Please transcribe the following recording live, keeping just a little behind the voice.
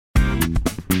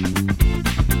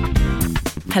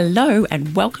Hello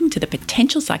and welcome to the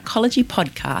Potential Psychology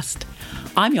Podcast.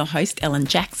 I'm your host, Ellen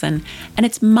Jackson, and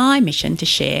it's my mission to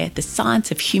share the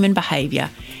science of human behaviour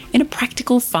in a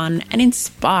practical, fun and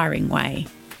inspiring way.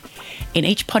 In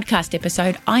each podcast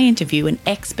episode, I interview an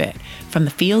expert from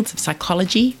the fields of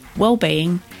psychology,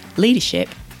 well-being, leadership,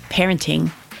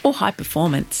 parenting or high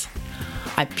performance.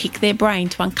 I pick their brain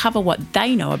to uncover what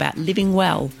they know about living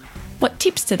well, what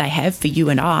tips do they have for you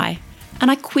and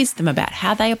I quiz them about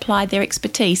how they applied their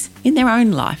expertise in their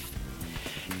own life.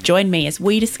 Join me as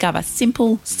we discover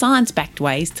simple, science-backed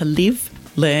ways to live,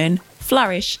 learn,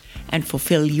 flourish, and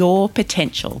fulfill your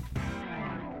potential.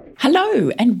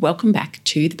 Hello, and welcome back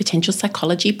to the Potential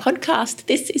Psychology Podcast.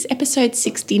 This is episode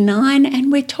 69,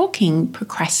 and we're talking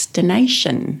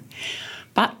procrastination.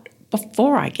 But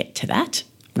before I get to that,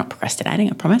 I'm not procrastinating,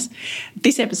 I promise.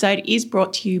 This episode is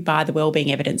brought to you by the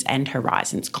Wellbeing Evidence and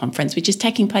Horizons Conference, which is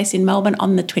taking place in Melbourne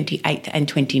on the 28th and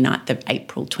 29th of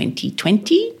April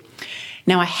 2020.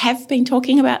 Now, I have been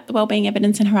talking about the Wellbeing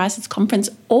Evidence and Horizons Conference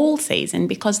all season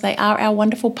because they are our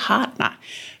wonderful partner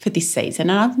for this season.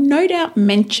 And I've no doubt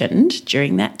mentioned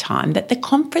during that time that the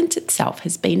conference itself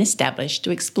has been established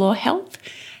to explore health,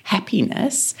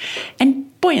 happiness,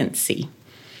 and buoyancy.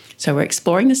 So we're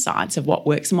exploring the science of what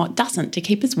works and what doesn't to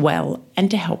keep us well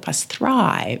and to help us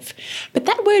thrive. But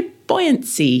that word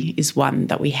buoyancy is one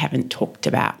that we haven't talked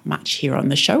about much here on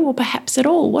the show, or perhaps at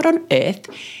all. What on earth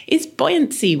is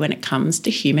buoyancy when it comes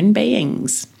to human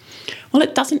beings? Well,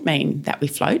 it doesn't mean that we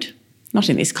float, not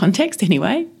in this context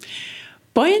anyway.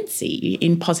 Buoyancy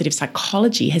in positive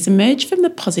psychology has emerged from the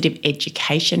positive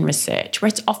education research, where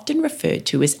it's often referred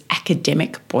to as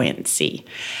academic buoyancy.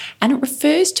 And it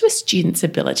refers to a student's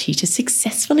ability to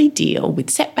successfully deal with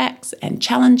setbacks and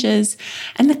challenges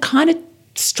and the kind of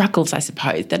struggles, I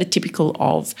suppose, that are typical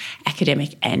of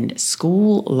academic and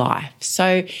school life.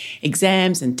 So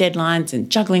exams and deadlines and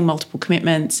juggling multiple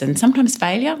commitments and sometimes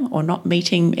failure or not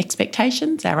meeting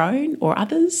expectations, our own or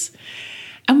others.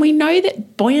 And we know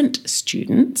that buoyant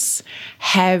students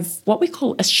have what we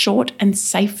call a short and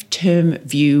safe term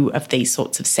view of these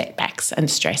sorts of setbacks and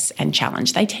stress and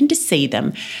challenge. They tend to see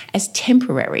them as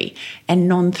temporary and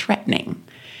non-threatening.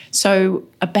 So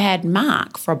a bad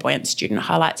mark for a buoyant student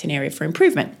highlights an area for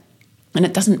improvement. And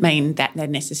it doesn't mean that they're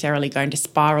necessarily going to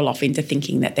spiral off into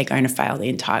thinking that they're going to fail the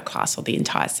entire class or the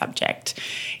entire subject.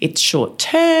 It's short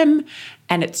term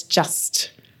and it's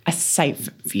just a safe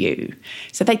view.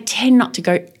 So they tend not to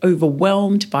go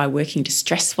overwhelmed by working to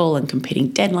stressful and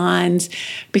competing deadlines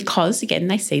because, again,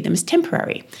 they see them as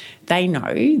temporary. They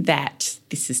know that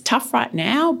this is tough right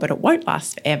now, but it won't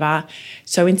last forever.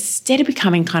 So instead of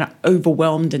becoming kind of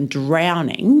overwhelmed and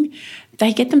drowning,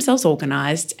 they get themselves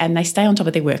organised and they stay on top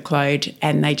of their workload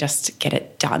and they just get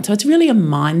it done. So it's really a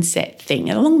mindset thing,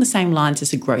 and along the same lines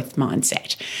as a growth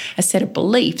mindset, a set of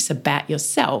beliefs about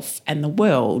yourself and the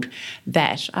world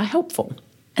that are helpful.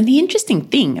 And the interesting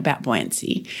thing about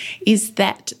buoyancy is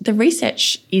that the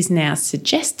research is now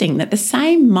suggesting that the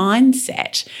same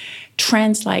mindset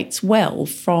translates well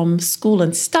from school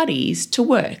and studies to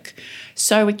work.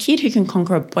 So a kid who can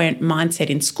conquer a buoyant mindset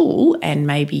in school and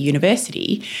maybe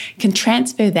university can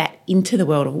transfer that into the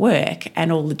world of work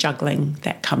and all the juggling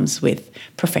that comes with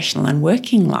professional and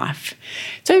working life.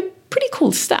 So pretty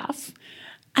cool stuff.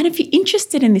 And if you're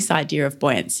interested in this idea of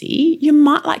buoyancy, you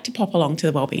might like to pop along to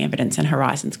the Wellbeing Evidence and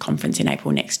Horizons Conference in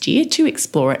April next year to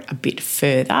explore it a bit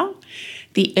further.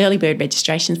 The early bird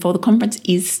registration for the conference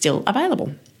is still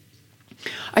available.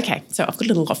 Okay, so I've got a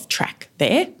little off track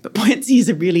there, but buoyancy is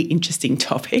a really interesting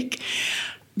topic.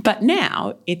 But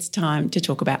now it's time to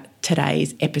talk about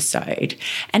today's episode.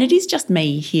 And it is just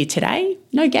me here today,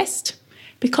 no guest,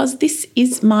 because this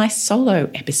is my solo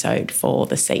episode for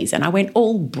the season. I went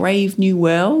all Brave New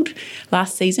World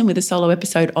last season with a solo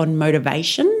episode on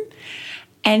motivation.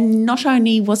 And not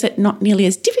only was it not nearly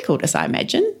as difficult as I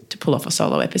imagined to pull off a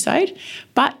solo episode,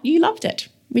 but you loved it,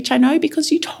 which I know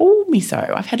because you told me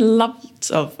so. I've had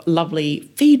lots of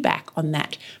lovely feedback on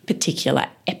that particular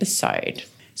episode.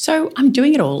 So I'm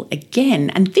doing it all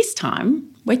again, and this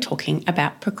time we're talking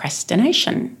about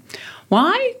procrastination.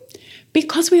 Why?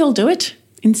 Because we all do it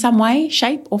in some way,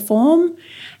 shape or form,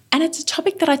 and it's a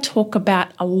topic that I talk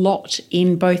about a lot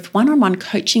in both one-on-one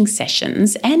coaching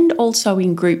sessions and also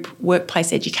in group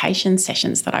workplace education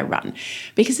sessions that I run,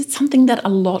 because it's something that a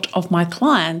lot of my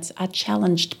clients are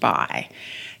challenged by.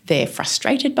 They're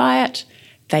frustrated by it,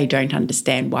 they don't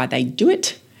understand why they do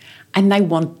it, and they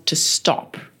want to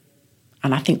stop.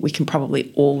 And I think we can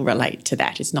probably all relate to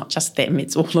that. It's not just them,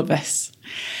 it's all of us.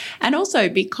 And also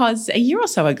because a year or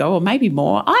so ago, or maybe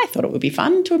more, I thought it would be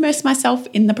fun to immerse myself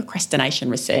in the procrastination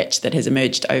research that has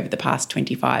emerged over the past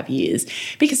 25 years,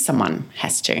 because someone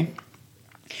has to.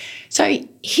 So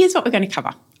here's what we're going to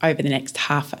cover over the next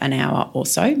half an hour or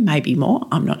so, maybe more,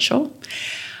 I'm not sure.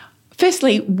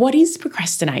 Firstly, what is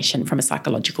procrastination from a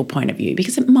psychological point of view?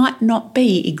 Because it might not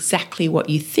be exactly what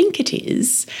you think it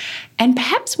is. And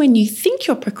perhaps when you think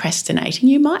you're procrastinating,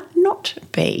 you might not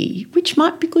be, which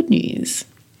might be good news.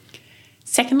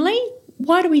 Secondly,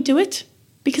 why do we do it?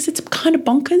 Because it's kind of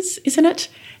bonkers, isn't it?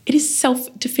 It is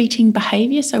self-defeating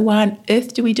behaviour, so why on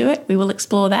earth do we do it? We will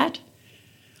explore that.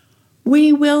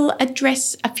 We will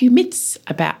address a few myths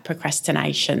about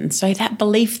procrastination. So that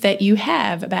belief that you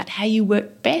have about how you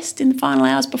work best in the final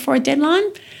hours before a deadline,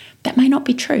 that may not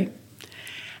be true.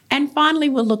 And finally,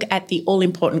 we'll look at the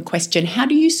all-important question, how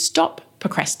do you stop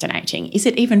procrastinating? Is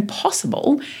it even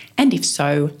possible? And if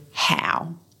so,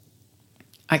 how?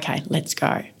 Okay, let's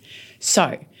go.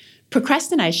 So,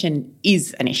 procrastination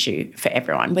is an issue for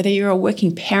everyone, whether you're a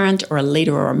working parent or a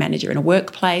leader or a manager in a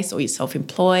workplace, or you're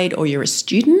self-employed, or you're a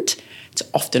student. It's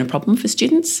often a problem for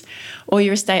students, or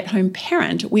you're a stay-at-home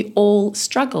parent. We all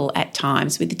struggle at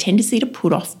times with the tendency to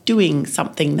put off doing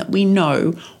something that we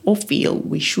know or feel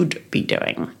we should be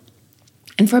doing.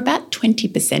 And for about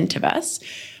 20% of us,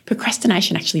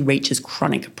 procrastination actually reaches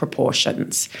chronic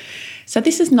proportions. So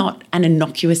this is not an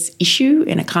innocuous issue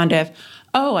in a kind of,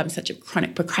 oh, I'm such a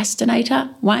chronic procrastinator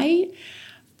way.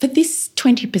 For this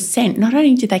 20%, not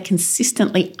only do they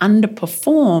consistently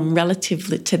underperform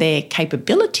relative to their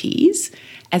capabilities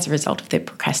as a result of their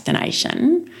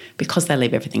procrastination, because they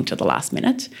leave everything to the last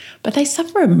minute, but they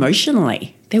suffer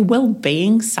emotionally. Their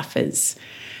well-being suffers.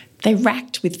 They're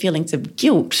racked with feelings of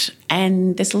guilt,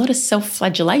 and there's a lot of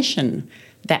self-flagellation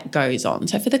that goes on.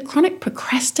 So for the chronic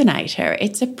procrastinator,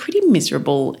 it's a pretty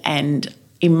miserable and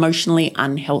emotionally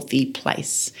unhealthy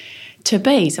place to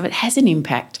be. So it has an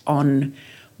impact on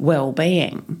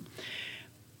well-being.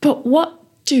 But what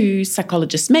do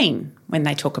psychologists mean when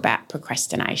they talk about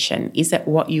procrastination? Is it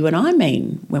what you and I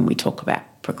mean when we talk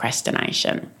about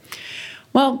procrastination?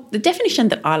 Well, the definition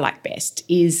that I like best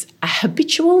is a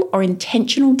habitual or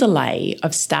intentional delay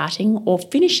of starting or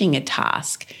finishing a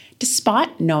task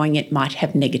despite knowing it might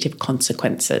have negative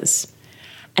consequences.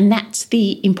 And that's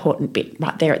the important bit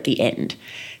right there at the end.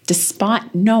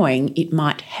 Despite knowing it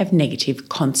might have negative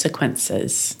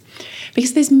consequences.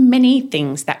 Because there's many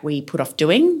things that we put off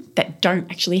doing that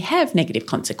don't actually have negative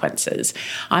consequences.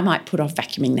 I might put off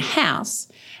vacuuming the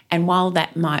house, and while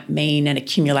that might mean an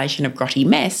accumulation of grotty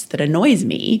mess that annoys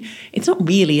me, it's not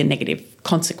really a negative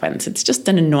consequence. It's just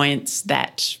an annoyance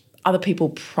that other people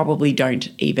probably don't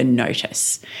even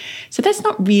notice. So that's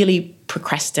not really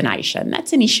procrastination.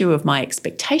 That's an issue of my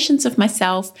expectations of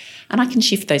myself, and I can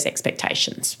shift those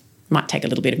expectations. Might take a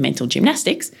little bit of mental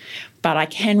gymnastics, but I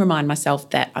can remind myself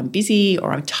that I'm busy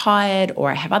or I'm tired or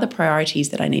I have other priorities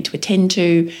that I need to attend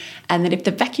to, and that if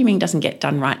the vacuuming doesn't get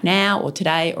done right now or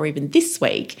today or even this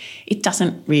week, it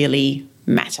doesn't really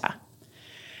matter.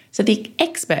 So the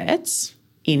experts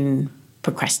in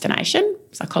procrastination,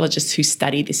 psychologists who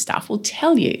study this stuff, will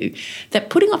tell you that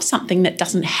putting off something that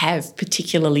doesn't have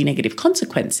particularly negative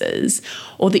consequences,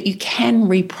 or that you can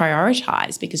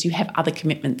reprioritise because you have other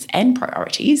commitments and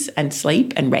priorities, and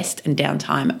sleep and rest and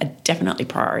downtime are definitely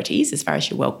priorities as far as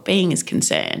your well-being is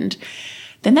concerned,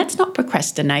 then that's not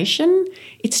procrastination,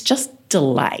 it's just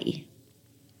delay.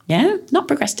 Yeah? Not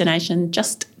procrastination,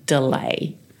 just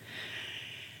delay.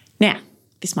 Now,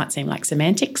 this might seem like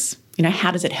semantics. You know,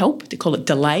 how does it help to call it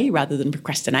delay rather than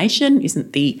procrastination?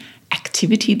 Isn't the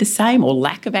activity the same, or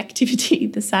lack of activity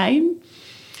the same?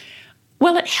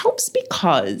 Well, it helps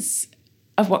because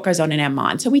of what goes on in our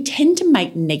mind. So we tend to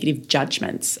make negative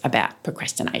judgments about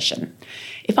procrastination.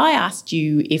 If I asked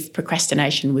you if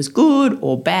procrastination was good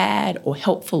or bad or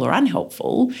helpful or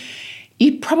unhelpful,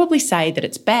 you'd probably say that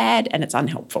it's bad and it's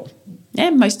unhelpful. Yeah,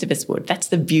 most of us would. That's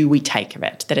the view we take of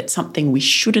it, that it's something we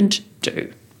shouldn't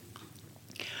do.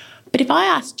 But if I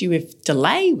asked you if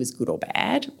delay was good or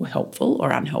bad, or helpful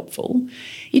or unhelpful,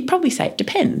 you'd probably say it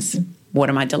depends. What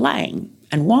am I delaying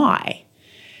and why?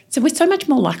 So we're so much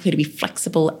more likely to be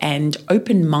flexible and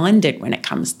open-minded when it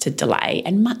comes to delay,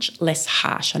 and much less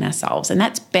harsh on ourselves. And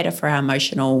that's better for our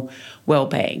emotional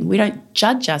well-being. We don't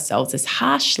judge ourselves as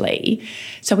harshly,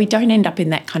 so we don't end up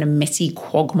in that kind of messy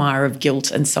quagmire of guilt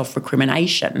and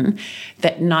self-recrimination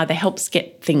that neither helps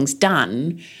get things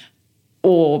done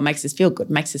or makes us feel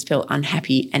good, makes us feel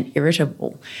unhappy and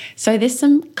irritable. So there's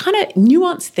some kind of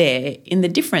nuance there in the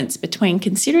difference between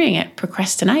considering it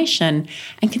procrastination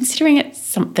and considering it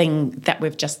something that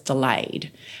we've just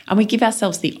delayed. And we give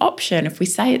ourselves the option, if we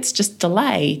say it's just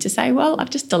delay, to say, well, I've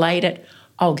just delayed it,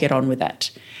 I'll get on with it.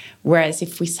 Whereas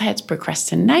if we say it's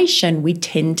procrastination, we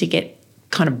tend to get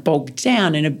kind of bogged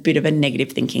down in a bit of a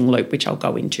negative thinking loop, which I'll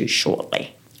go into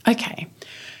shortly. Okay.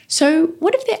 So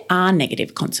what if there are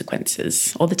negative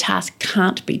consequences or the task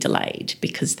can't be delayed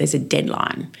because there's a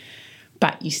deadline,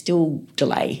 but you still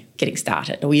delay getting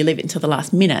started, or you leave it until the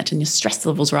last minute and your stress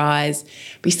levels rise,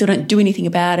 but you still don't do anything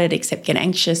about it except get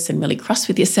anxious and really cross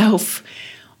with yourself?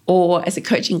 Or as a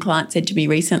coaching client said to me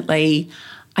recently,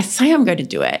 I say I'm going to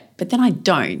do it, but then I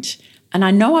don't. And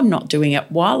I know I'm not doing it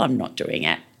while I'm not doing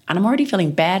it. And I'm already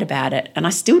feeling bad about it and I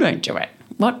still don't do it.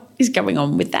 What is going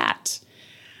on with that?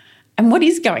 And what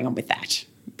is going on with that?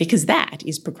 Because that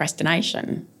is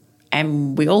procrastination.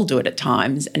 And we all do it at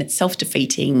times, and it's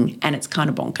self-defeating and it's kind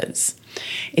of bonkers.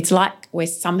 It's like we're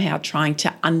somehow trying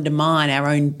to undermine our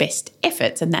own best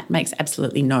efforts, and that makes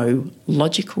absolutely no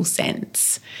logical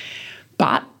sense.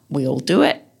 But we all do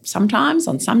it sometimes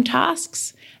on some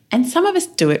tasks, and some of us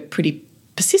do it pretty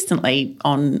persistently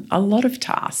on a lot of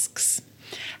tasks.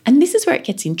 And this is where it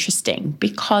gets interesting,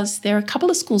 because there are a couple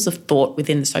of schools of thought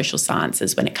within the social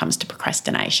sciences when it comes to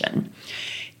procrastination.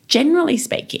 Generally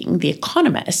speaking, the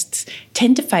economists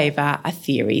tend to favour a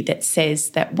theory that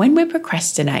says that when we're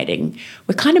procrastinating,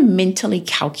 we're kind of mentally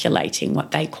calculating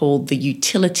what they call the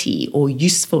utility or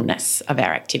usefulness of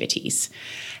our activities.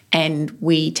 And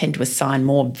we tend to assign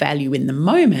more value in the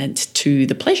moment to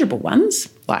the pleasurable ones,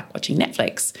 like watching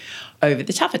Netflix, over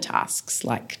the tougher tasks,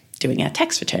 like doing our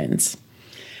tax returns.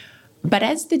 But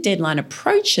as the deadline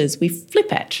approaches, we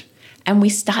flip it and we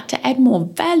start to add more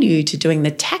value to doing the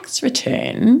tax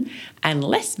return and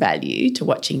less value to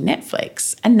watching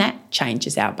Netflix. And that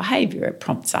changes our behaviour. It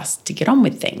prompts us to get on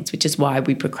with things, which is why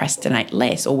we procrastinate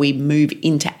less, or we move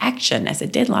into action as a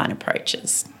deadline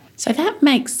approaches. So that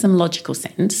makes some logical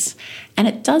sense. And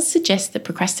it does suggest that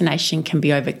procrastination can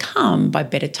be overcome by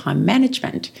better time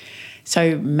management.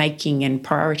 So making and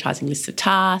prioritising lists of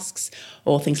tasks,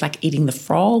 or things like eating the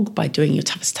frog by doing your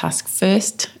toughest task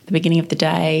first at the beginning of the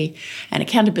day, and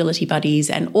accountability buddies,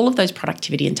 and all of those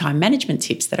productivity and time management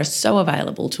tips that are so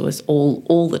available to us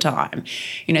all the time.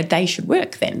 You know, they should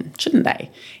work then, shouldn't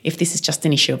they? If this is just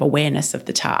an issue of awareness of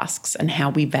the tasks and how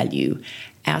we value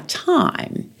our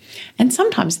time. And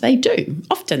sometimes they do,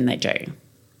 often they do.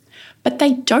 But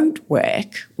they don't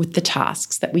work with the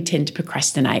tasks that we tend to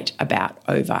procrastinate about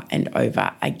over and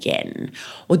over again,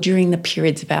 or during the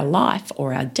periods of our life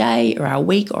or our day or our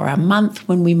week or our month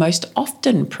when we most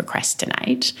often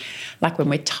procrastinate, like when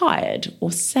we're tired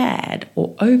or sad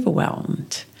or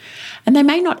overwhelmed. And they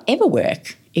may not ever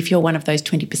work if you're one of those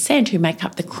 20% who make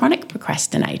up the chronic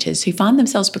procrastinators who find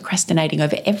themselves procrastinating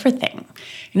over everything.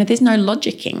 You know, there's no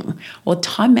logicking or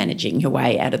time managing your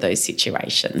way out of those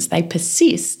situations. They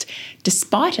persist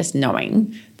despite us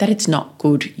knowing that it's not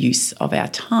good use of our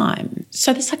time.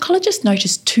 So the psychologist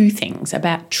noticed two things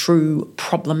about true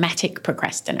problematic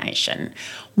procrastination.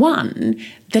 One,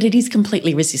 that it is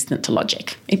completely resistant to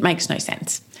logic. It makes no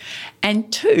sense.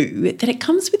 And two, that it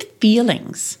comes with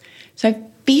feelings. So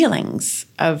feelings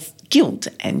of guilt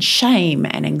and shame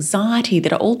and anxiety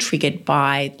that are all triggered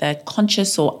by the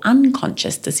conscious or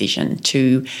unconscious decision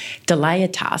to delay a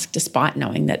task despite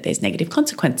knowing that there's negative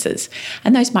consequences.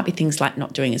 And those might be things like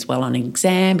not doing as well on an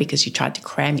exam because you tried to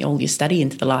cram all your study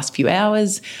into the last few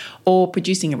hours, or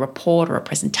producing a report or a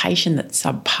presentation that's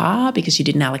subpar because you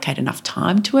didn't allocate enough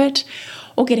time to it,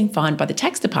 or getting fined by the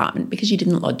tax department because you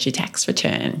didn't lodge your tax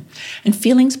return. And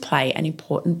feelings play an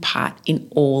important part in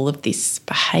all of this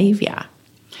behaviour.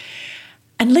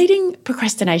 And leading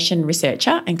procrastination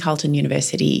researcher and Carleton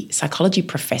University psychology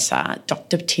professor,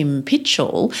 Dr. Tim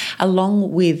Pitchell,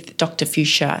 along with Dr.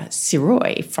 Fuchsia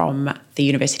Siroy from the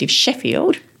University of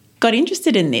Sheffield, got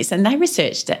interested in this, and they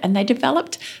researched it, and they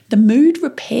developed the mood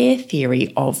repair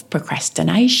theory of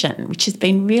procrastination, which has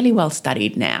been really well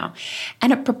studied now.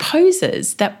 And it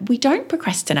proposes that we don't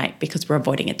procrastinate because we're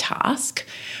avoiding a task.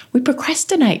 We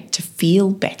procrastinate to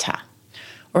feel better.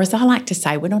 Or as I like to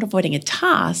say, we're not avoiding a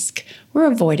task,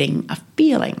 we're avoiding a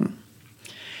feeling.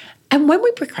 And when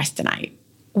we procrastinate,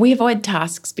 we avoid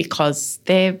tasks because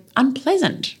they're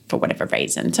unpleasant for whatever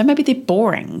reason. So maybe they're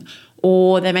boring,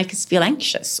 or they make us feel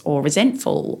anxious or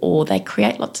resentful, or they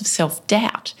create lots of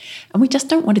self-doubt. And we just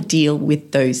don't want to deal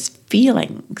with those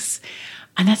feelings.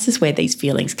 And this is where these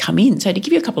feelings come in. So to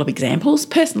give you a couple of examples,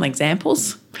 personal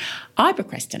examples, I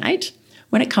procrastinate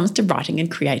when it comes to writing and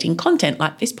creating content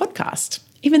like this podcast.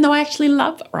 even though I actually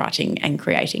love writing and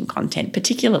creating content,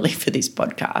 particularly for this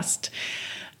podcast.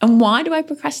 And why do I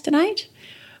procrastinate?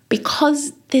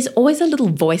 Because there's always a little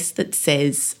voice that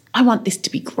says, I want this to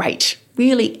be great,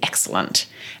 really excellent.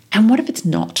 And what if it's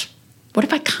not? What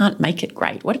if I can't make it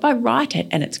great? What if I write it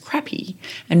and it's crappy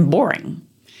and boring?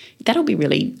 That'll be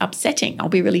really upsetting. I'll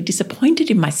be really disappointed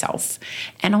in myself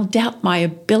and I'll doubt my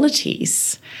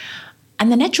abilities.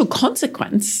 And the natural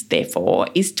consequence, therefore,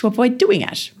 is to avoid doing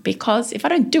it, because if I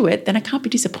don't do it, then I can't be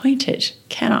disappointed,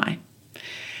 can I?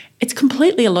 It's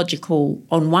completely illogical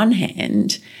on one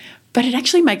hand, but it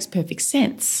actually makes perfect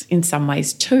sense in some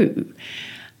ways too.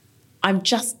 I'm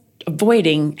just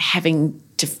avoiding having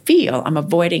to feel, I'm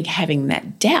avoiding having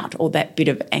that doubt or that bit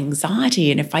of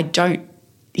anxiety. And if I don't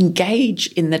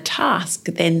engage in the task,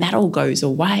 then that all goes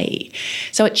away.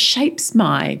 So it shapes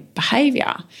my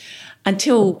behaviour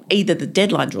until either the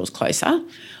deadline draws closer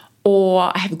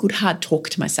or I have a good hard talk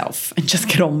to myself and just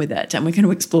get on with it. And we're going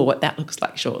to explore what that looks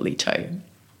like shortly too.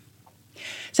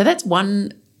 So that's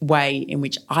one way in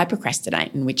which I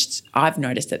procrastinate, in which I've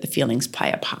noticed that the feelings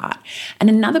play a part. And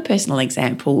another personal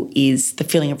example is the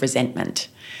feeling of resentment.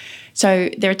 So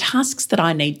there are tasks that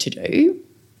I need to do,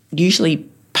 usually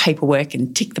paperwork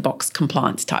and tick the box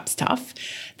compliance type stuff,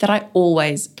 that I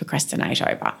always procrastinate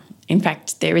over. In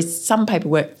fact, there is some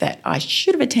paperwork that I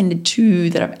should have attended to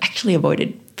that I've actually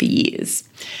avoided for years.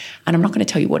 And I'm not going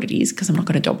to tell you what it is because I'm not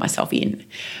going to dog myself in.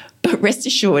 But rest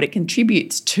assured, it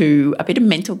contributes to a bit of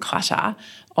mental clutter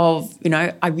of,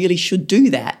 I really should do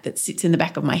that sits in the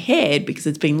back of my head because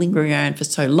it's been lingering around for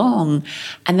so long.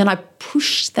 And then I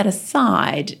push that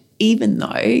aside, even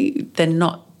though they're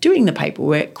not doing the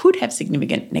paperwork could have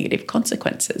significant negative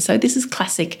consequences. So this is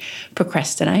classic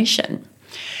procrastination.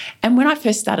 And when I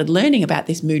first started learning about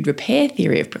this mood repair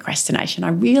theory of procrastination, I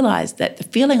realised that the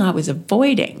feeling I was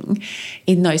avoiding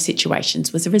in those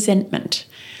situations was a resentment.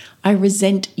 I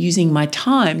resent using my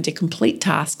time to complete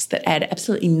tasks that add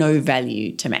absolutely no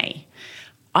value to me.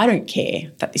 I don't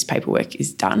care that this paperwork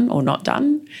is done or not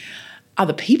done.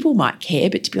 Other people might care,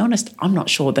 but to be honest, I'm not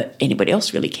sure that anybody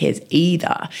else really cares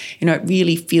either. It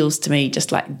really feels to me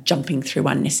just like jumping through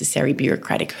unnecessary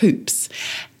bureaucratic hoops.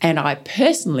 And I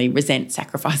personally resent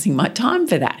sacrificing my time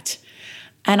for that.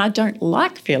 And I don't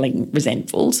like feeling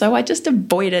resentful, so I just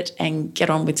avoid it and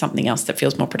get on with something else that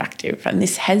feels more productive. And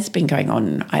this has been going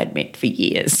on, I admit, for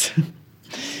years.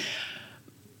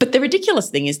 But the ridiculous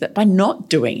thing is that by not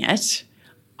doing it,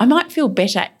 I might feel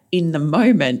better in the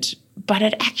moment, but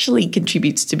it actually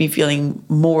contributes to me feeling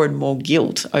more and more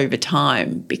guilt over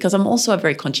time because I'm also a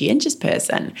very conscientious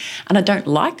person and I don't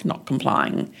like not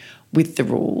complying with the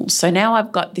rules. So now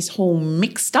I've got this whole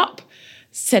mixed up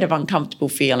set of uncomfortable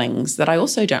feelings that I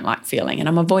also don't like feeling, and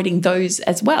I'm avoiding those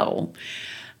as well.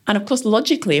 And of course,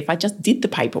 logically, if I just did the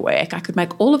paperwork, I could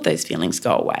make all of those feelings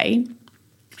go away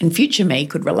and future me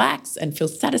could relax and feel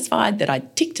satisfied that I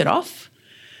ticked it off.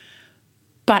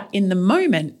 But in the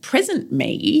moment, present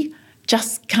me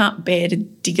just can't bear to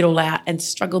dig it all out and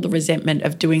struggle the resentment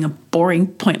of doing a boring,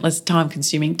 pointless,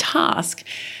 time-consuming task.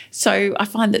 So I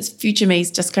find that future me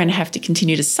is just going to have to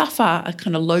continue to suffer a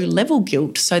kind of low-level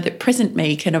guilt so that present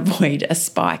me can avoid a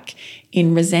spike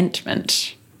in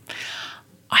resentment.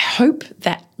 I hope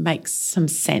that makes some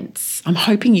sense. I'm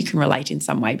hoping you can relate in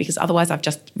some way because otherwise I've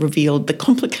just revealed the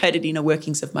complicated inner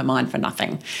workings of my mind for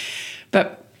nothing.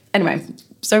 But anyway,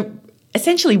 so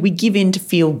essentially we give in to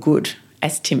feel good,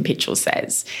 as Tim Pitchell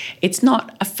says. It's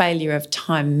not a failure of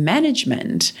time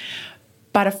management,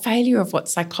 but a failure of what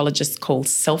psychologists call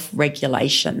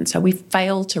self-regulation. So we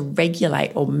fail to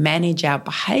regulate or manage our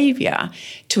behaviour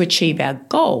to achieve our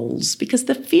goals because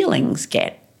the feelings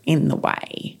get in the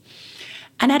way.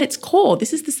 And at its core,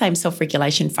 this is the same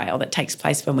self-regulation fail that takes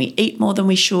place when we eat more than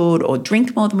we should or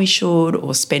drink more than we should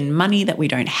or spend money that we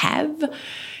don't have.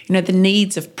 The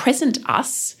needs of present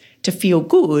us to feel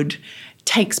good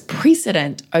takes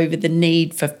precedent over the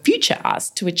need for future us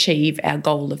to achieve our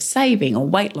goal of saving or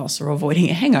weight loss or avoiding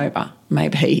a hangover,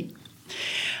 maybe.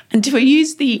 And to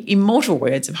use the immortal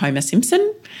words of Homer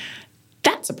Simpson,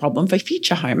 that's a problem for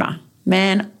future Homer.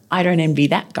 Man, I don't envy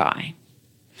that guy.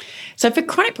 So for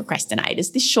chronic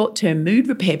procrastinators, this short-term mood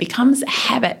repair becomes a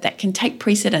habit that can take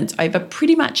precedence over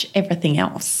pretty much everything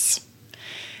else.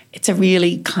 It's a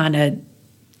really kind of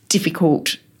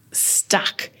difficult,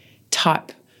 stuck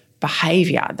type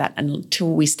behaviour that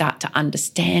until we start to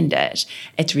understand it,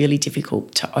 it's really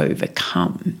difficult to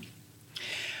overcome.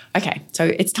 Okay, so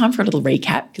it's time for a little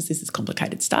recap because this is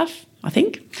complicated stuff, I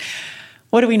think.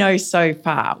 What do we know so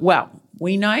far? Well,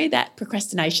 we know that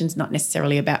procrastination is not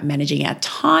necessarily about managing our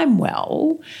time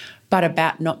well, but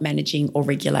about not managing or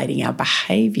regulating our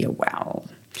behaviour well.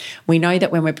 We know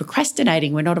that when we're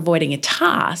procrastinating, we're not avoiding a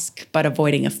task, but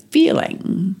avoiding a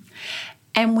feeling.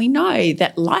 And we know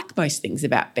that, like most things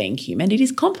about being human, it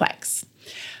is complex.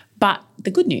 But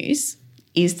the good news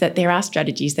is that there are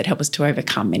strategies that help us to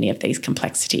overcome many of these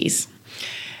complexities.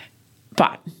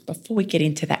 But before we get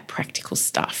into that practical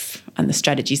stuff and the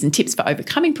strategies and tips for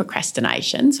overcoming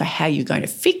procrastination, so how you're going to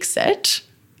fix it,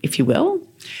 if you will,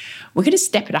 we're going to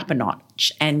step it up a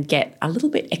notch and get a little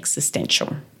bit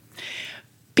existential.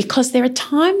 Because there are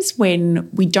times when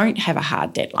we don't have a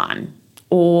hard deadline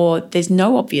or there's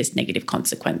no obvious negative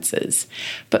consequences,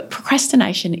 but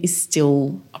procrastination is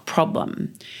still a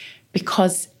problem.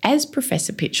 Because as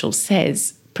Professor Pitchell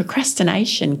says,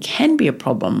 procrastination can be a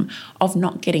problem of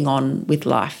not getting on with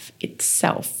life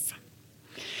itself.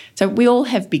 So we all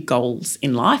have big goals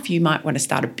in life. You might want to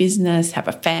start a business, have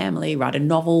a family, write a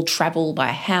novel, travel, buy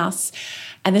a house.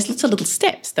 And there's lots of little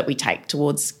steps that we take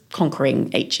towards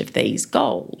conquering each of these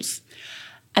goals.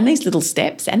 And these little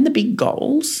steps and the big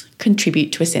goals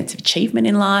contribute to a sense of achievement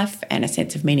in life and a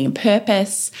sense of meaning and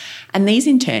purpose. And these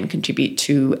in turn contribute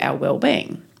to our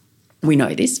well-being. We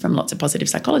know this from lots of positive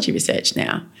psychology research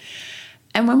now.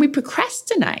 And when we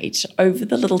procrastinate over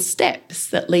the little steps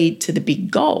that lead to the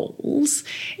big goals,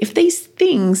 if these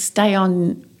things stay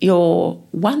on your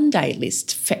one-day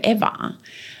list forever,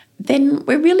 then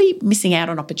we're really missing out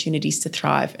on opportunities to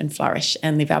thrive and flourish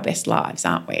and live our best lives,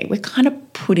 aren't we? We're kind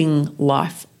of putting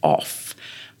life off.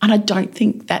 And I don't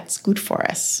think that's good for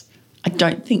us. I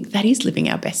don't think that is living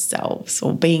our best selves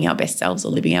or being our best selves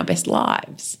or living our best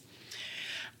lives.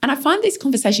 And I find this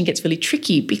conversation gets really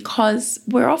tricky because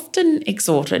we're often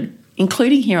exhorted,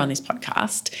 including here on this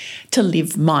podcast, to live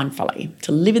mindfully,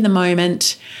 to live in the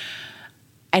moment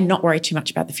and not worry too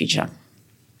much about the future.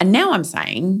 And now I'm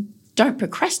saying, don't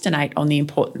procrastinate on the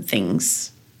important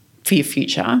things for your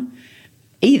future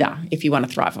either if you want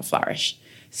to thrive or flourish.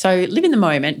 So live in the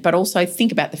moment, but also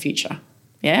think about the future,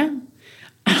 yeah?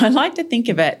 I like to think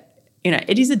of it,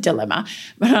 it is a dilemma,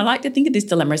 but I like to think of this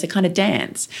dilemma as a kind of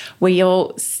dance where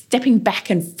you're stepping back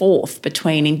and forth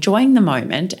between enjoying the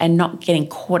moment and not getting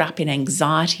caught up in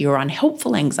anxiety or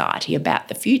unhelpful anxiety about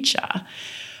the future.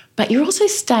 But you're also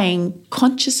staying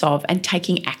conscious of and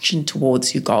taking action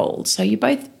towards your goals. So you're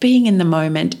both being in the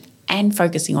moment and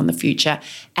focusing on the future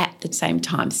at the same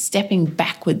time, stepping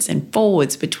backwards and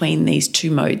forwards between these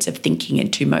two modes of thinking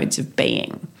and two modes of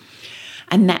being.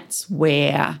 And that's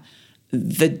where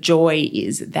the joy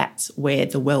is, that's where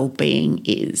the well-being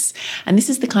is. And this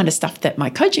is the kind of stuff that my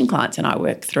coaching clients and I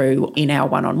work through in our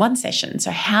one-on-one session.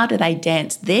 So how do they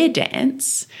dance,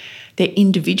 their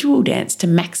individual dance, to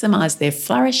maximise their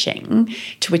flourishing,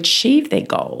 to achieve their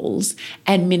goals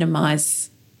and minimise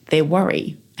their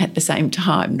worry at the same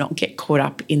time, not get caught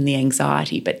up in the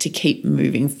anxiety, but to keep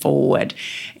moving forward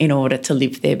in order to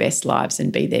live their best lives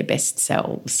and be their best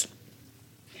selves.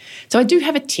 So I do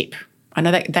have a tip. I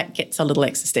know that gets a little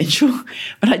existential,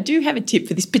 but I do have a tip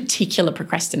for this particular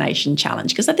procrastination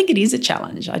challenge because I think it is a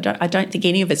challenge. I don't think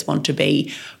any of us want to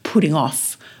be putting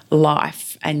off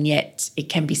life, and yet it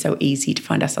can be so easy to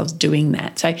find ourselves doing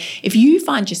that. So if you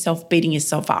find yourself beating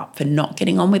yourself up for not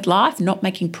getting on with life, not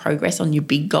making progress on your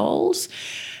big goals,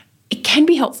 it can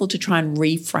be helpful to try and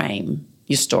reframe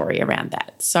your story around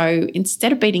that. So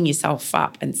instead of beating yourself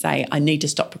up and say, I need to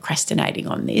stop procrastinating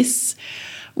on this,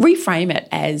 reframe it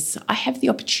as I have the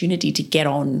opportunity to get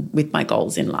on with my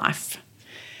goals in life.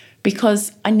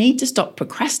 Because I need to stop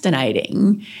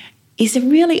procrastinating is a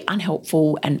really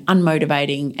unhelpful and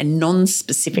unmotivating and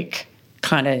non-specific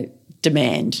kind of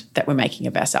demand that we're making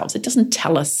of ourselves. It doesn't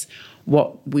tell us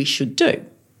what we should do,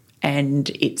 and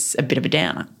it's a bit of a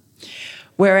downer.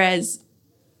 Whereas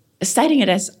stating it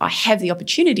as I have the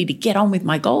opportunity to get on with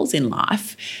my goals in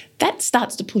life, that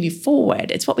starts to pull you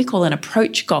forward. It's what we call an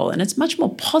approach goal, and it's much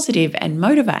more positive and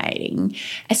motivating,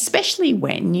 especially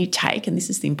when you take, and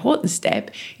this is the important step,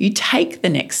 you take the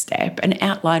next step and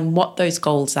outline what those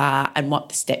goals are and what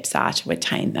the steps are to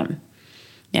attain them.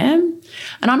 Yeah?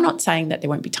 And I'm not saying that there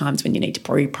won't be times when you need to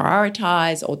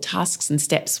reprioritise or tasks and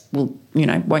steps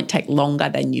won't take longer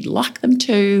than you'd like them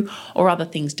to, or other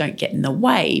things don't get in the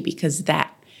way, because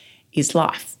that is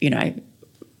life.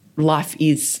 Life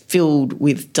is filled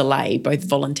with delay, both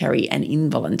voluntary and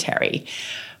involuntary.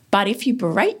 But if you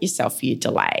berate yourself for your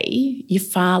delay, you're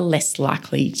far less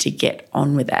likely to get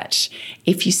on with it.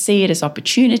 If you see it as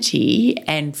opportunity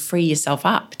and free yourself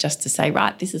up just to say,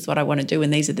 right, this is what I want to do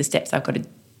and these are the steps I've got to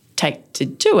take to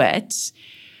do it,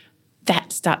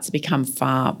 that starts to become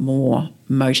far more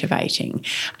motivating.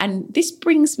 And this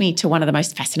brings me to one of the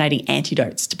most fascinating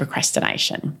antidotes to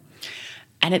procrastination.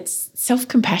 And it's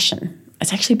self-compassion.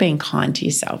 It's actually being kind to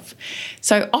yourself.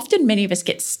 So often many of us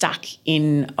get stuck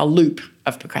in a loop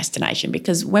of procrastination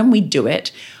because when we do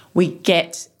it, we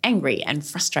get angry and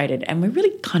frustrated and we're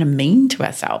really kind of mean to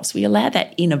ourselves. We allow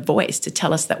that inner voice to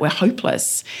tell us that we're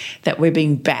hopeless, that we're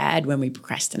being bad when we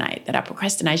procrastinate, that our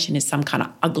procrastination is some kind of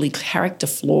ugly character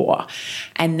flaw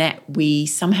and that we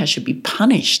somehow should be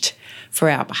punished for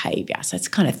our behaviour. So it's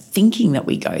kind of thinking that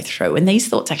we go through. And these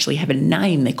thoughts actually have a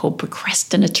name. They're called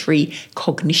procrastinatory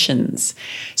cognitions.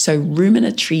 So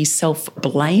ruminatory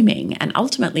self-blaming and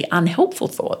ultimately unhelpful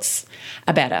thoughts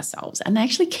about ourselves. And they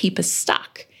actually keep us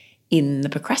stuck in the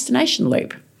procrastination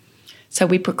loop. So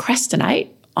we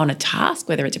procrastinate on a task,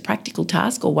 whether it's a practical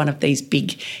task or one of these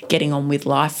big getting on with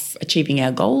life, achieving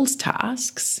our goals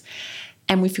tasks,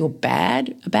 and we feel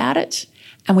bad about it.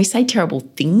 And we say terrible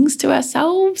things to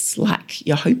ourselves like,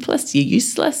 you're hopeless, you're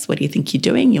useless, what do you think you're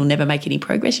doing? You'll never make any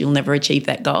progress, you'll never achieve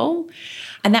that goal.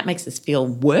 And that makes us feel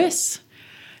worse.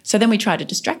 So then we try to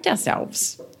distract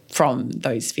ourselves from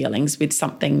those feelings with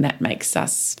something that makes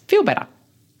us feel better,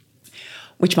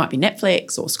 which might be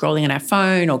Netflix or scrolling on our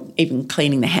phone or even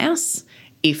cleaning the house,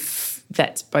 if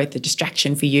that's both a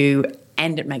distraction for you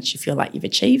and it makes you feel like you've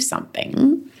achieved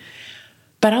something.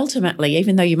 But ultimately,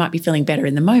 even though you might be feeling better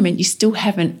in the moment, you still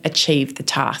haven't achieved the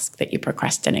task that you're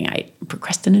procrastinating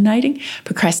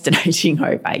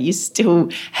over. You still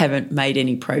haven't made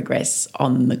any progress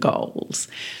on the goals.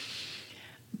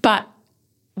 But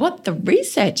what the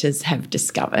researchers have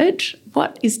discovered,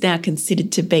 what is now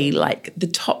considered to be like the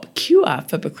top cure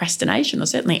for procrastination, or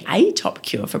certainly a top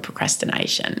cure for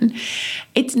procrastination,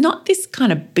 it's not this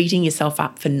kind of beating yourself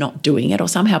up for not doing it or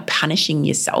somehow punishing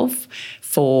yourself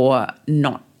for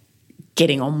not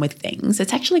getting on with things.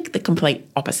 It's actually the complete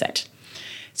opposite.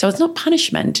 So it's not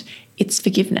punishment, it's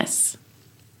forgiveness.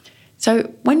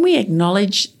 So when we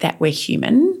acknowledge that we're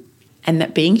human and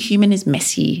that being human is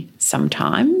messy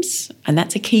sometimes, and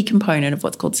that's a key component of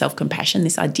what's called self-compassion,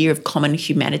 this idea of common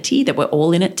humanity, that we're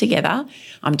all in it together.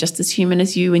 I'm just as human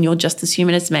as you and you're just as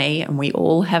human as me, and we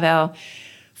all have our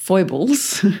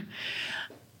foibles.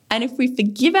 And if we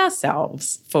forgive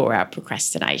ourselves for our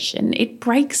procrastination, it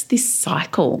breaks this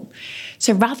cycle.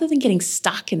 So rather than getting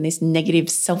stuck in this negative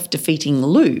self-defeating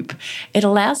loop, it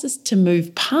allows us to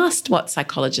move past what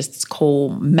psychologists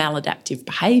call maladaptive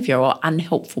behaviour or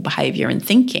unhelpful behaviour and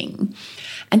thinking,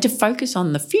 and to focus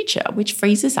on the future, which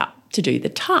frees us up to do the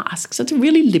task. So it's a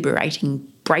really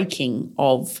liberating breaking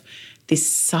of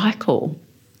this cycle.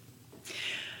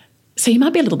 So you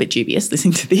might be a little bit dubious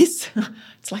listening to this.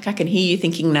 It's like I can hear you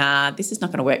thinking, nah, this is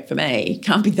not going to work for me. It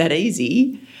can't be that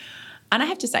easy. And I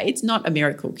have to say, it's not a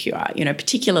miracle cure,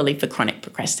 particularly for chronic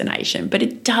procrastination, but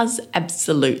it does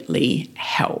absolutely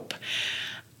help.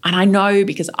 And I know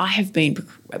because I have been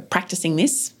practicing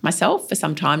this myself for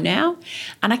some time now,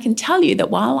 and I can tell you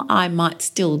that while I might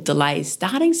still delay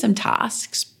starting some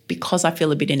tasks because I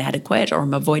feel a bit inadequate or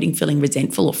I'm avoiding feeling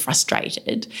resentful or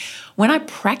frustrated, when I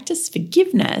practice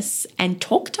forgiveness and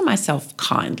talk to myself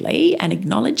kindly and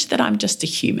acknowledge that I'm just a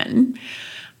human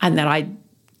and that I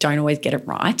don't always get it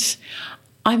right,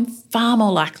 I'm far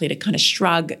more likely to kind of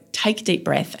shrug, take a deep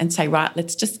breath and say, right,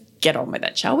 let's just get on with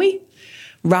it, shall we?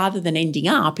 Rather than ending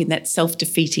up in that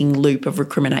self-defeating loop of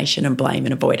recrimination and blame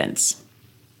and avoidance.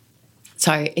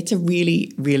 So it's a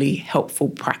really, really helpful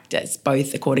practice,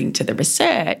 both according to the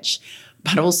research,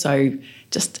 but also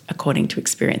just according to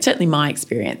experience, certainly my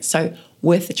experience. So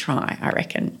worth a try, I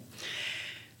reckon.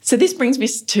 So this brings me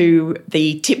to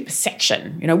the tip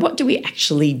section. What do we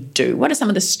actually do? What are some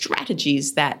of the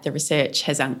strategies that the research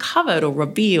has uncovered or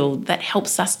revealed that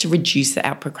helps us to reduce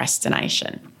our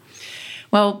procrastination?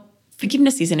 Well,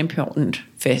 forgiveness is an important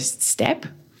first step.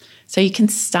 So you can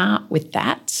start with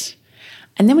that.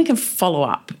 And then we can follow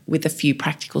up with a few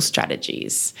practical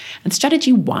strategies. And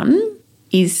strategy 1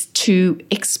 is to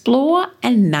explore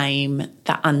and name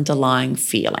the underlying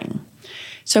feeling.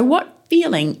 So what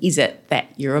feeling is it that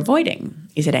you're avoiding?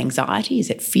 Is it anxiety? Is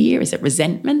it fear? Is it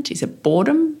resentment? Is it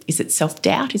boredom? Is it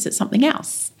self-doubt? Is it something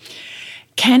else?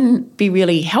 Can be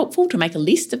really helpful to make a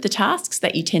list of the tasks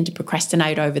that you tend to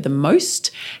procrastinate over the most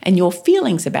and your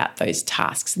feelings about those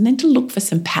tasks, and then to look for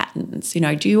some patterns.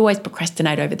 Do you always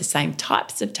procrastinate over the same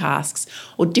types of tasks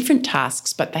or different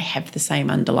tasks, but they have the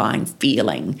same underlying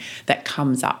feeling that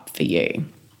comes up for you?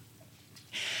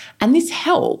 And this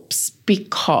helps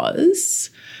because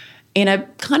in a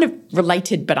kind of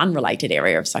related but unrelated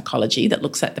area of psychology that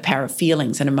looks at the power of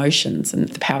feelings and emotions and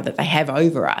the power that they have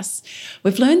over us,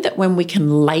 we've learned that when we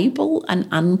can label an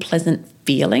unpleasant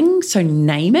feeling, so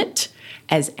name it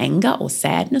as anger or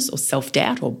sadness or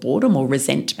self-doubt or boredom or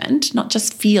resentment, not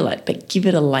just feel it, but give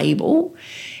it a label,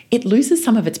 it loses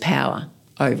some of its power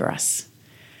over us.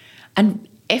 And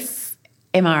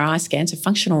fMRI scans, so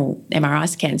functional MRI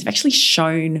scans, have actually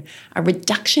shown a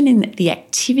reduction in the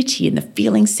activity in the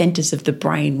feeling centres of the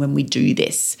brain when we do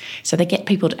this. So they get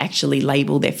people to actually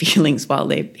label their feelings while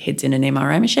their head's in an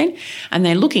MRI machine, and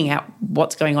they're looking at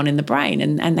what's going on in the brain,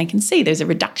 and they can see there's a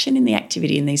reduction in the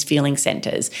activity in these feeling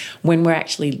centres when we're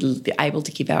actually able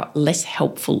to give out less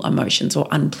helpful emotions or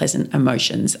unpleasant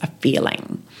emotions a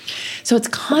feeling. So it's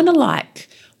kind of like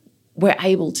we're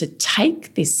able to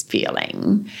take this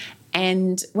feeling,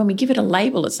 and when we give it a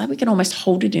label, it's like we can almost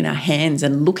hold it in our hands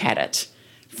and look at it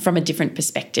from a different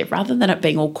perspective. Rather than it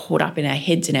being all caught up in our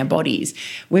heads and our bodies,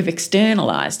 we've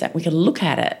externalised that. We can look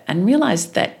at it and realise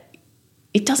that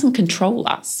it doesn't control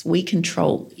us. We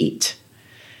control it.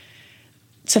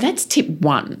 So that's tip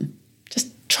 1.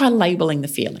 Just try labelling the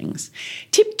feelings.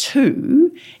 Tip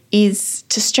 2 is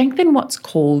to strengthen what's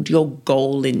called your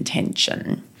goal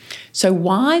intention. So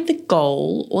why the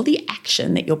goal or the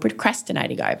action that you're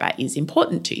procrastinating over is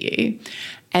important to you,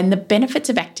 and the benefits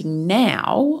of acting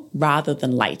now rather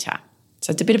than later.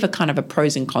 So it's a bit of a kind of a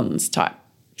pros and cons type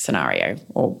scenario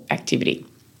or activity.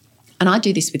 And I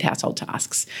do this with household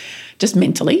tasks, just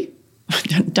mentally.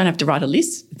 Don't have to write a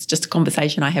list. It's just a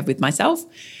conversation I have with myself.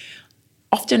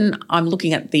 Often I'm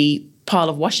looking at the pile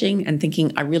of washing and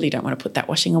thinking, I really don't want to put that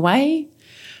washing away.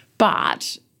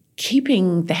 But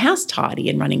keeping the house tidy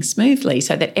and running smoothly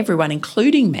so that everyone,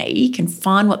 including me, can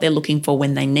find what they're looking for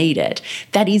when they need it,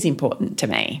 that is important to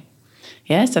me.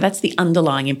 Yeah, so that's the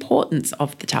underlying importance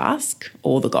of the task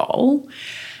or the goal.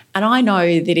 And I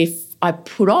know that if I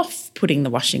put off putting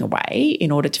the washing away in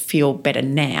order to feel better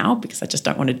now because I just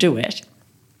don't want to do it,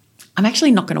 I'm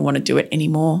actually not going to want to do it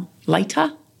anymore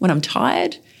later when I'm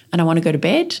tired and I want to go to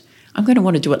bed. I'm going to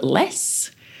want to do it less.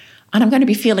 And I'm going to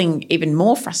be feeling even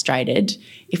more frustrated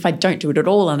if I don't do it at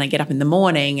all and I get up in the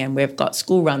morning and we've got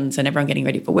school runs and everyone getting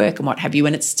ready for work and what have you,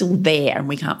 and it's still there and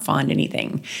we can't find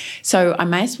anything. So I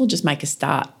may as well just make a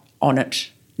start on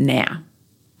it now.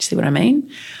 See what I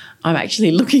mean? I'm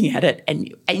actually looking at it,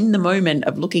 and in the moment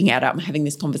of looking at it, I'm having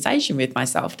this conversation with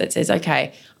myself that says,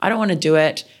 okay, I don't want to do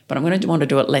it, but I'm going to want to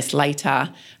do it less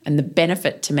later. And the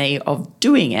benefit to me of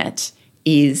doing it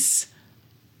is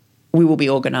we will be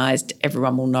organised,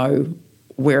 everyone will know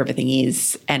where everything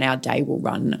is, and our day will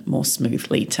run more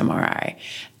smoothly tomorrow.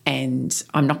 And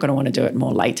I'm not going to want to do it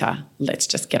more later. Let's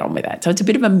just get on with it. So it's a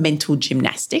bit of a mental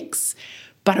gymnastics,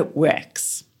 but it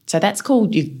works. So that's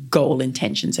called your goal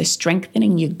intention. So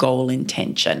strengthening your goal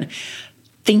intention.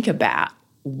 Think about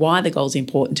why the goal is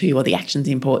important to you or the action is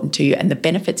important to you and the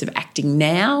benefits of acting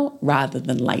now rather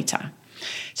than later.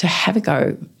 So have a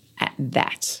go at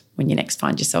that when you next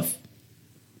find yourself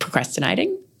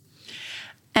procrastinating.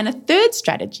 And a third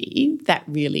strategy that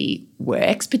really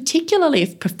works, particularly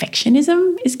if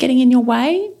perfectionism is getting in your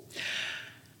way,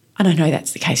 and I know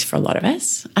that's the case for a lot of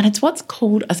us, and it's what's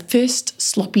called a first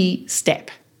sloppy step.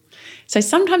 So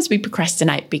sometimes we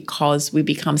procrastinate because we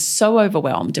become so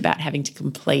overwhelmed about having to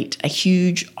complete a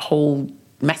huge, whole,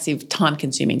 massive,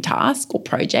 time-consuming task or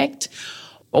project,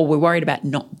 or we're worried about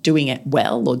not doing it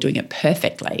well or doing it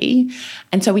perfectly,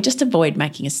 and so we just avoid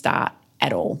making a start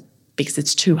at all because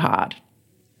it's too hard.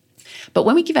 But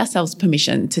when we give ourselves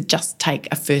permission to just take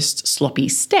a first sloppy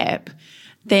step,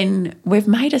 then we've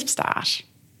made a start.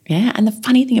 Yeah. And the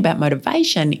funny thing about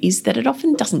motivation is that it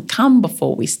often doesn't come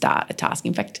before we start a task.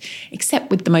 In fact,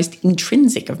 except with the most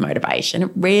intrinsic of motivation,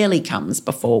 it rarely comes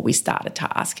before we start a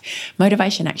task.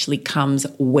 Motivation actually comes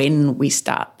when we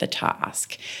start the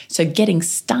task. So getting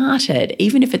started,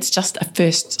 even if it's just a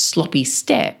first sloppy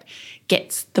step,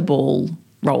 gets the ball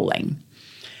rolling.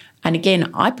 And again,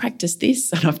 I practice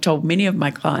this, and I've told many of my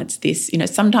clients this.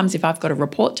 Sometimes if I've got a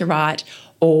report to write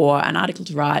or an article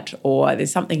to write or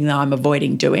there's something that I'm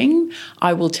avoiding doing,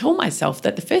 I will tell myself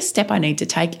that the first step I need to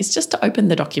take is just to open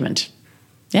the document.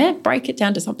 Yeah, break it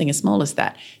down to something as small as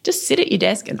that. Just sit at your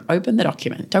desk and open the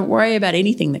document. Don't worry about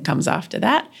anything that comes after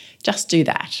that. Just do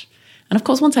that. And of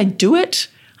course, once I do it,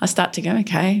 I start to go,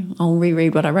 okay, I'll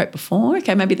reread what I wrote before.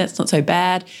 Okay, maybe that's not so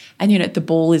bad. And, the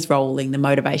ball is rolling, the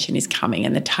motivation is coming,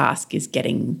 and the task is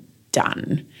getting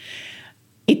done.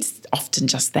 It's often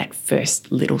just that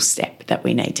first little step that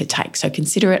we need to take. So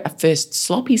consider it a first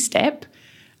sloppy step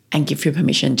and give your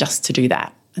permission just to do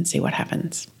that and see what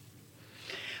happens.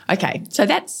 Okay, so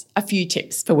that's a few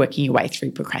tips for working your way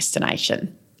through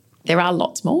procrastination. There are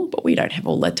lots more, but we don't have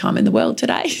all the time in the world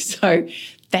today. So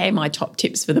they're my top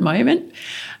tips for the moment.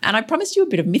 And I promised you a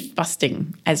bit of myth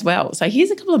busting as well. So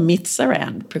here's a couple of myths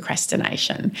around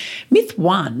procrastination. Myth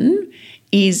 1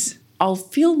 is I'll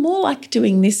feel more like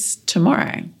doing this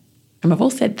tomorrow. And we've all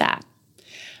said that.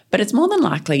 But it's more than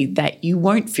likely that you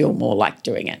won't feel more like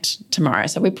doing it tomorrow.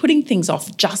 So we're putting things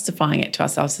off, justifying it to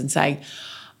ourselves and saying,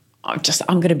 I'm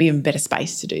going to be in a better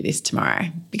space to do this tomorrow,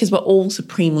 because we're all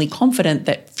supremely confident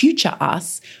that future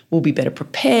us will be better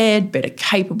prepared, better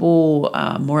capable,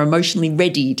 more emotionally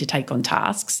ready to take on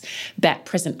tasks that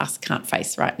present us can't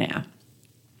face right now.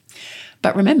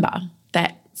 But remember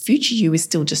that future you is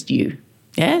still just you,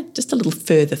 yeah, just a little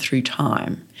further through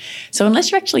time. So unless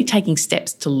you're actually taking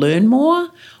steps to learn more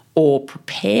or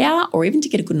prepare or even to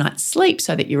get a good night's sleep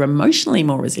so that you're emotionally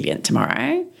more resilient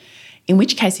tomorrow, in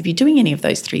which case, if you're doing any of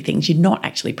those three things, you're not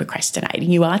actually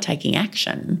procrastinating, you are taking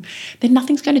action, then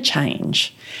nothing's going to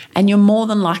change. And you're more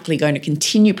than likely going to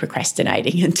continue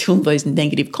procrastinating until those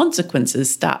negative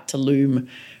consequences start to loom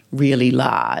really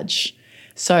large.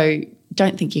 So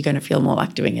don't think you're going to feel more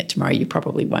like doing it tomorrow. You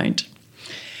probably won't.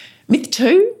 Myth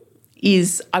 2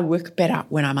 is I work better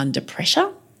when I'm under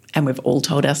pressure. And we've all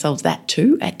told ourselves that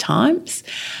too at times.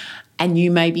 And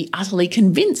you may be utterly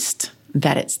convinced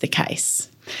that it's the case.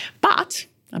 But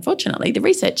unfortunately, the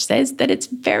research says that it's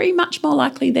very much more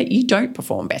likely that you don't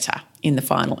perform better in the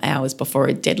final hours before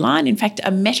a deadline. In fact,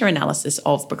 a meta-analysis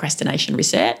of procrastination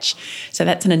research, so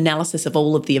that's an analysis of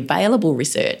all of the available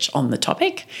research on the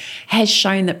topic, has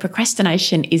shown that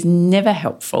procrastination is never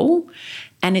helpful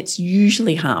and it's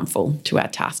usually harmful to our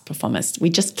task performance. We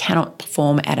just cannot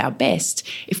perform at our best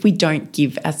if we don't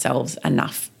give ourselves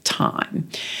enough time.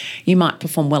 You might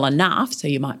perform well enough, so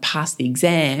you might pass the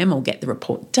exam or get the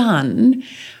report done,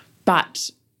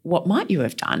 but what might you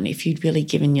have done if you'd really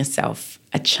given yourself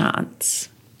a chance?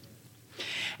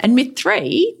 And myth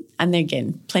 3, and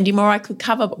again, plenty more I could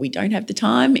cover, but we don't have the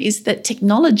time, is that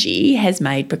technology has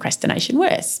made procrastination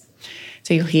worse.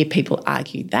 So you'll hear people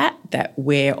argue that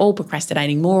we're all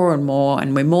procrastinating more and more,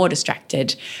 and we're more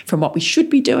distracted from what we should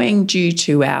be doing due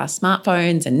to our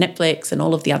smartphones and Netflix and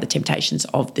all of the other temptations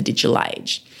of the digital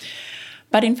age.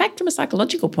 But in fact, from a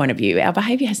psychological point of view, our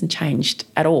behaviour hasn't changed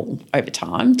at all over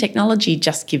time. Technology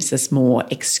just gives us more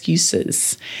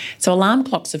excuses. So alarm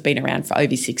clocks have been around for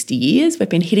over 60 years. We've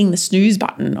been hitting the snooze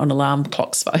button on alarm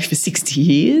clocks for over 60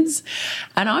 years.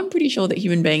 And I'm pretty sure that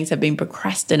human beings have been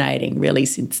procrastinating really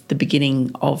since the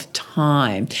beginning of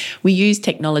time. We use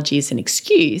technology as an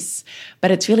excuse,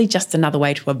 but it's really just another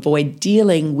way to avoid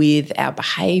dealing with our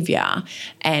behaviour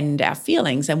and our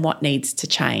feelings and what needs to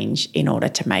change in order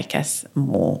to make us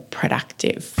more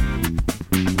productive.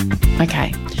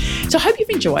 Okay, so I hope you've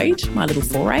enjoyed my little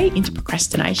foray into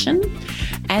procrastination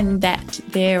and that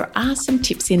there are some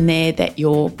tips in there that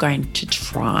you're going to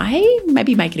try.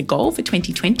 Maybe make it a goal for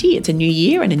 2020. It's a new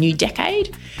year and a new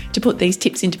decade to put these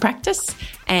tips into practice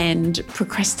and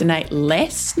procrastinate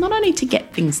less, not only to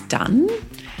get things done,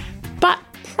 but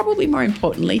probably more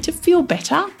importantly, to feel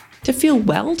better, to feel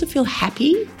well, to feel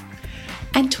happy,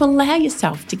 and to allow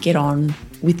yourself to get on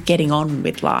with getting on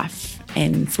with life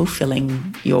and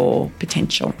fulfilling your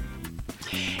potential.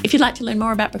 If you'd like to learn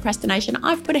more about procrastination,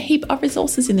 I've put a heap of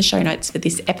resources in the show notes for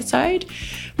this episode.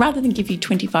 Rather than give you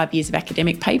 25 years of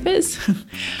academic papers,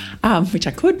 which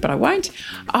I could, but I won't,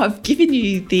 I've given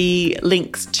you the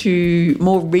links to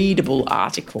more readable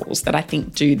articles that I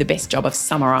think do the best job of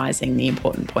summarising the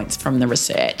important points from the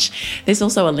research. There's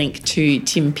also a link to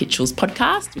Tim Pitchell's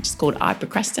podcast, which is called I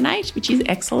Procrastinate, which is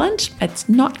excellent. It's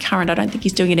not current. I don't think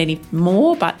he's doing it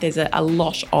anymore, but there's a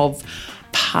lot of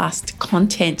past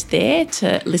content there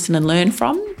to listen and learn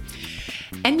from.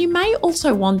 And you may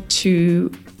also want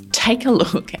to take a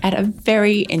look at a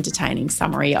very entertaining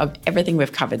summary of everything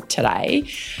we've covered today,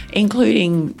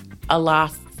 including a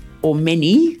laugh or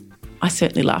many. I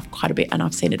certainly laugh quite a bit and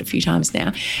I've seen it a few times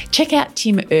now. Check out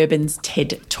Tim Urban's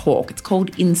TED Talk. It's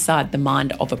called Inside the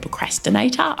Mind of a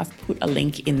Procrastinator. I've put a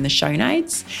link in the show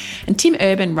notes. And Tim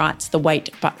Urban writes the Wait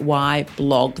But Why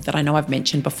blog that I know I've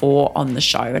mentioned before on the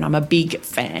show, and I'm a big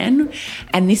fan.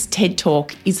 And this TED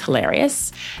Talk is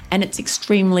hilarious and it's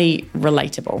extremely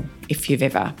relatable if you've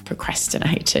ever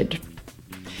procrastinated.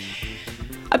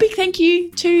 A big thank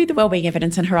you to the Wellbeing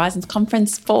Evidence and Horizons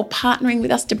Conference for partnering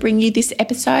with us to bring you this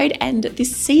episode and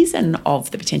this season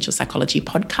of the Potential Psychology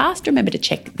podcast. Remember to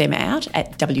check them out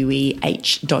at weh.org.au.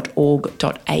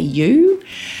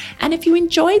 And if you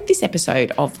enjoyed this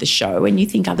episode of the show and you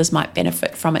think others might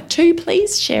benefit from it too,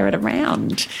 please share it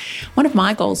around. One of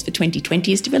my goals for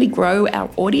 2020 is to really grow our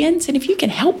audience. And if you can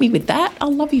help me with that,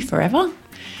 I'll love you forever.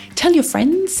 Tell your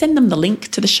friends, send them the link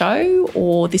to the show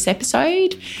or this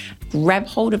episode. Grab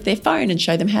hold of their phone and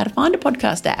show them how to find a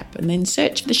podcast app and then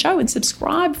search for the show and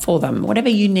subscribe for them. Whatever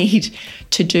you need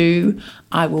to do,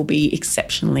 I will be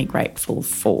exceptionally grateful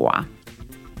for.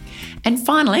 And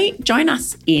finally, join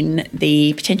us in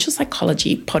the Potential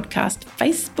Psychology Podcast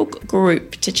Facebook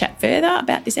group to chat further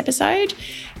about this episode.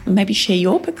 Maybe share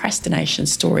your procrastination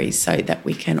stories so that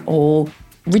we can all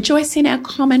rejoice in our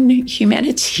common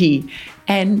humanity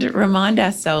and remind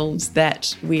ourselves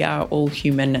that we are all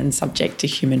human and subject to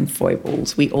human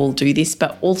foibles. We all do this,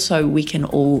 but also we can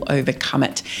all overcome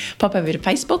it. Pop over to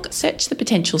Facebook, search the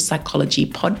Potential Psychology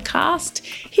Podcast,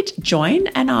 hit join,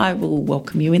 and I will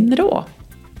welcome you in the door.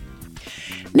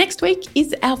 Next week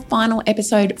is our final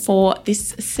episode for this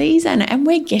season, and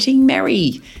we're getting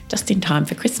merry just in time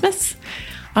for Christmas.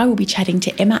 I will be chatting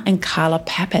to Emma and Carla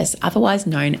Pappas, otherwise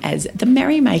known as the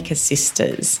Merrymaker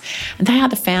Sisters. And they are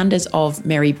the founders of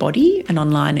Merry Body, an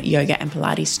online yoga and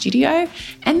Pilates studio,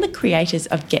 and the creators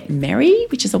of Get Merry,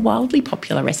 which is a wildly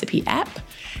popular recipe app.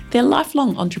 They're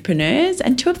lifelong entrepreneurs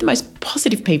and two of the most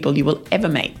positive people you will ever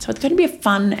meet. So it's going to be a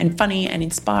fun and funny and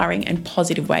inspiring and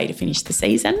positive way to finish the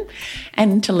season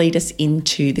and to lead us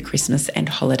into the Christmas and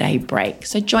holiday break.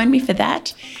 So join me for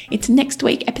that. It's next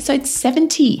week, episode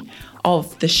 70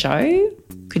 of the show.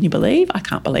 Can you believe? I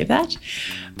can't believe that.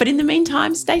 But in the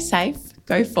meantime, stay safe,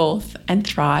 go forth and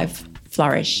thrive,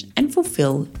 flourish and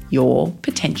fulfill your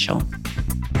potential.